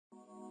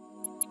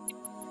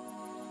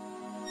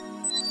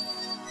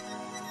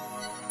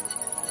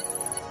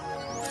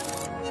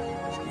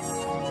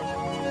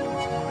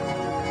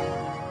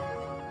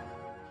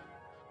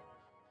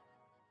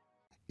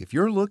If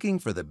you're looking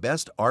for the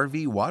best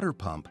RV water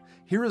pump,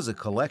 here is a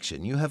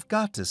collection you have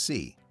got to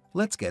see.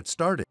 Let's get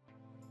started.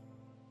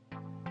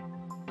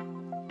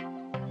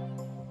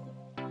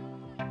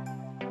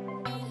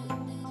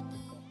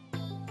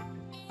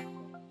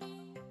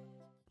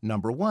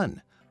 Number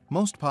 1.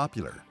 Most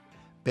popular.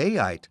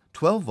 Bayite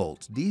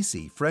 12-volt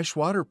DC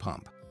freshwater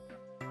pump.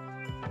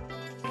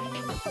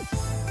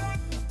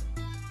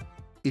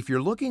 If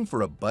you're looking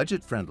for a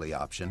budget-friendly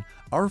option,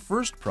 our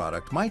first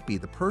product might be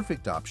the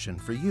perfect option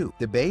for you.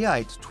 The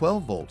Bayite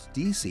 12-volt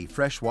DC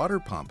freshwater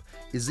pump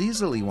is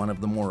easily one of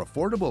the more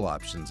affordable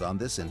options on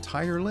this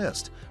entire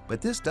list,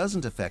 but this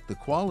doesn't affect the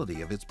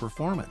quality of its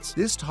performance.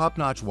 This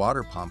top-notch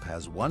water pump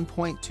has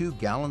 1.2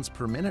 gallons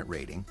per minute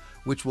rating,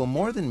 which will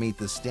more than meet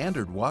the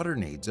standard water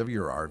needs of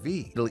your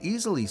RV. It'll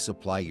easily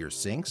supply your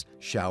sinks,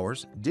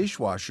 showers,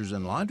 dishwashers,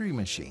 and laundry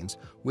machines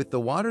with the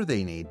water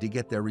they need to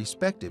get their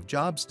respective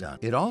jobs done.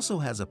 It also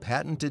has a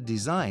patented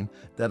design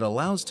that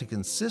allows to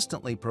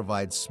consistently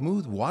provide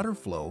smooth water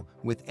flow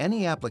with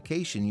any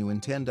application you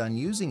intend on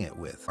using it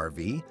with: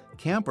 RV,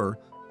 camper,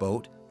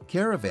 boat,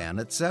 caravan,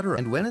 etc.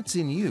 And when it's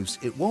in use,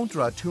 it won't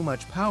draw too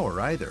much power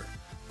either,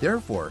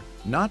 therefore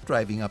not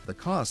driving up the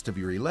cost of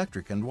your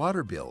electric and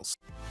water bills.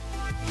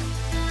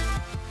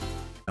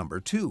 Number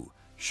 2.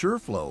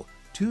 Shurflo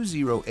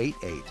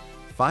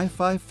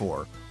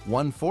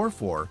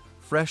 2088-554-144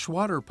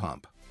 freshwater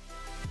pump.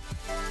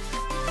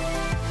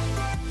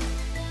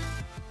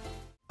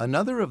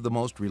 Another of the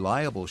most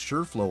reliable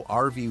Shurflo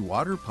RV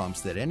water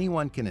pumps that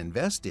anyone can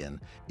invest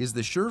in is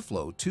the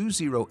Shurflo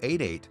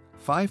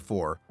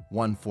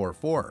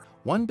 2088-54144.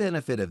 One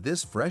benefit of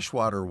this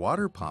freshwater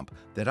water pump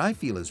that I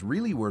feel is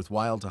really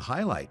worthwhile to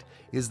highlight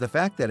is the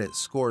fact that it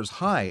scores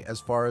high as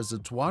far as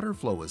its water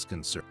flow is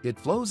concerned. It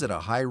flows at a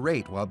high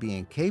rate while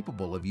being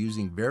capable of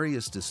using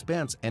various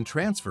dispense and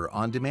transfer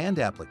on-demand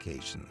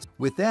applications.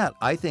 With that,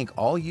 I think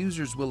all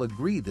users will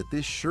agree that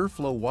this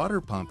Shurflo water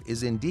pump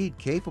is indeed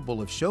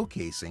capable of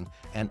showcasing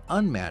an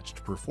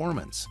unmatched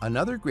performance.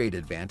 Another great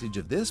advantage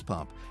of this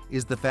pump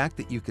is the fact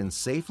that you can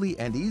safely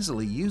and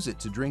easily use it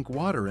to drink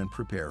water and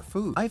prepare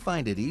food. I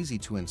find it easy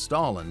to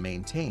install and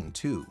maintain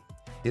too.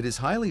 It is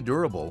highly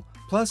durable,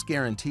 plus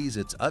guarantees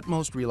its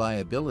utmost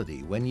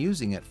reliability when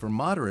using it for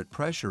moderate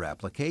pressure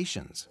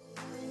applications.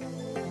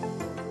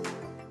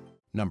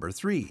 Number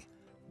 3.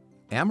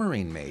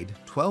 Amarine-made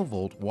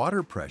 12-volt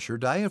water pressure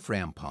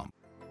diaphragm pump.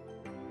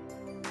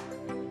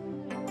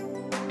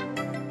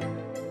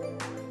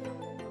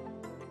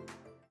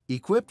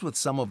 Equipped with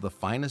some of the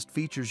finest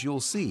features you'll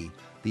see,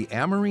 the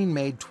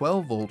amarine-made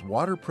 12-volt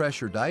water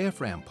pressure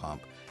diaphragm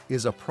pump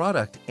is a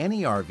product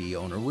any RV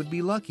owner would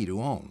be lucky to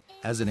own.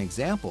 As an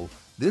example,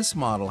 this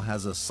model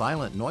has a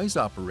silent noise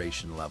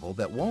operation level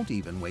that won't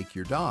even wake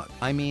your dog.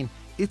 I mean,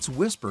 it's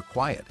whisper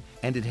quiet,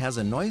 and it has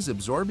a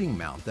noise-absorbing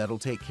mount that'll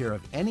take care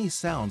of any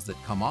sounds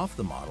that come off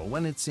the model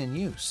when it's in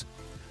use.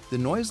 The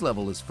noise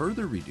level is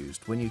further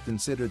reduced when you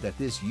consider that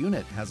this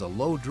unit has a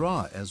low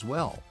draw as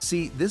well.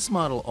 See, this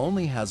model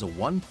only has a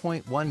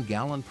 1.1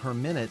 gallon per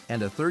minute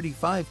and a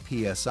 35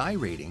 psi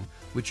rating,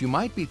 which you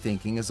might be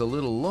thinking is a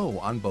little low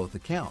on both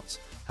accounts.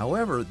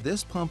 However,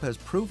 this pump has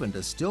proven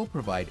to still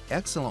provide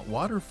excellent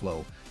water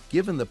flow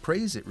given the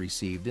praise it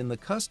received in the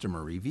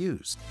customer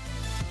reviews.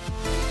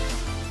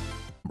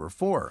 Number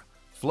 4.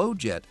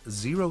 Flojet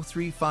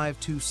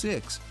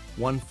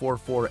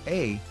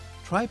 03526-144A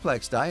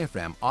Triplex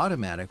Diaphragm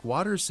Automatic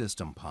Water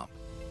System Pump.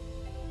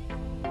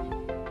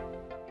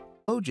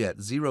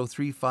 Flojet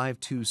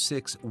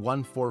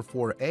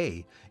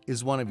 03526-144A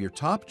is one of your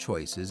top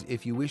choices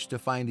if you wish to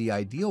find the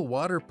ideal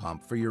water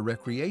pump for your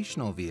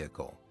recreational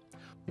vehicle.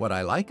 What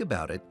I like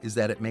about it is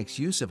that it makes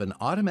use of an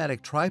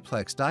automatic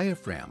triplex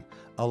diaphragm,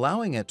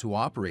 allowing it to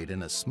operate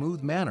in a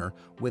smooth manner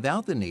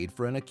without the need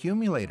for an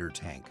accumulator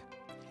tank.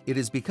 It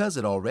is because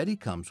it already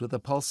comes with a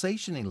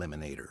pulsation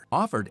eliminator.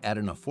 Offered at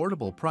an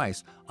affordable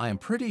price, I am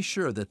pretty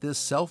sure that this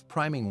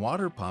self-priming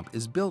water pump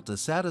is built to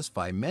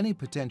satisfy many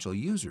potential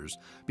users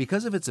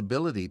because of its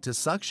ability to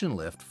suction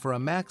lift for a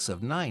max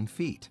of 9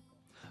 feet.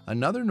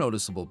 Another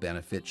noticeable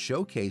benefit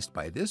showcased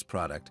by this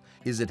product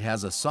is it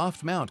has a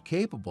soft mount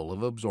capable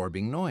of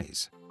absorbing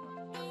noise.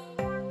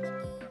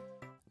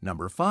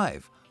 Number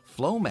 5.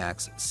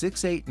 Flomax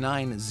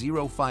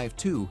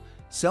 689052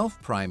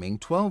 Self-Priming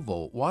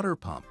 12-Volt Water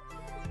Pump.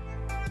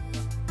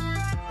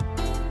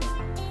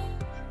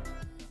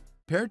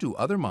 Compared to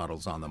other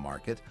models on the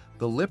market,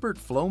 the Lippert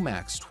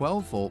Flomax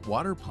 12-volt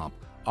water pump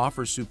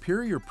offers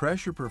superior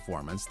pressure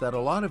performance that a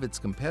lot of its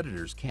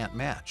competitors can't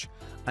match.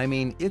 I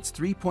mean, its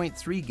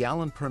 3.3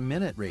 gallon per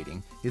minute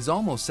rating is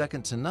almost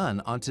second to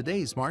none on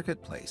today's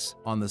marketplace.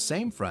 On the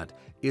same front,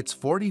 its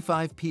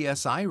 45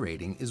 psi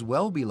rating is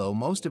well below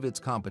most of its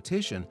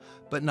competition,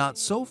 but not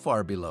so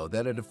far below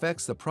that it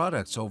affects the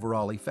product's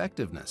overall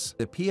effectiveness.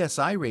 The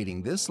psi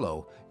rating this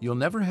low, you'll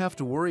never have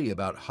to worry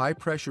about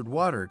high-pressured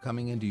water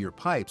coming into your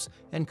pipes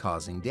and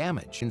causing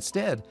damage.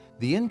 Instead,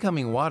 the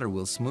incoming water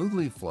will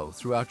smoothly flow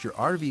throughout your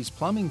RV's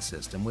plumbing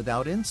system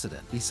without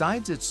incident.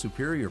 Besides its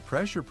superior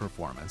pressure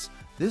performance,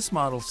 this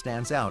model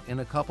stands out in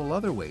a couple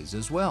other ways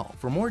as well.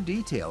 For more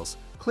details,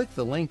 click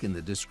the link in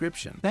the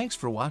description. Thanks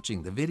for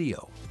watching the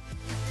video.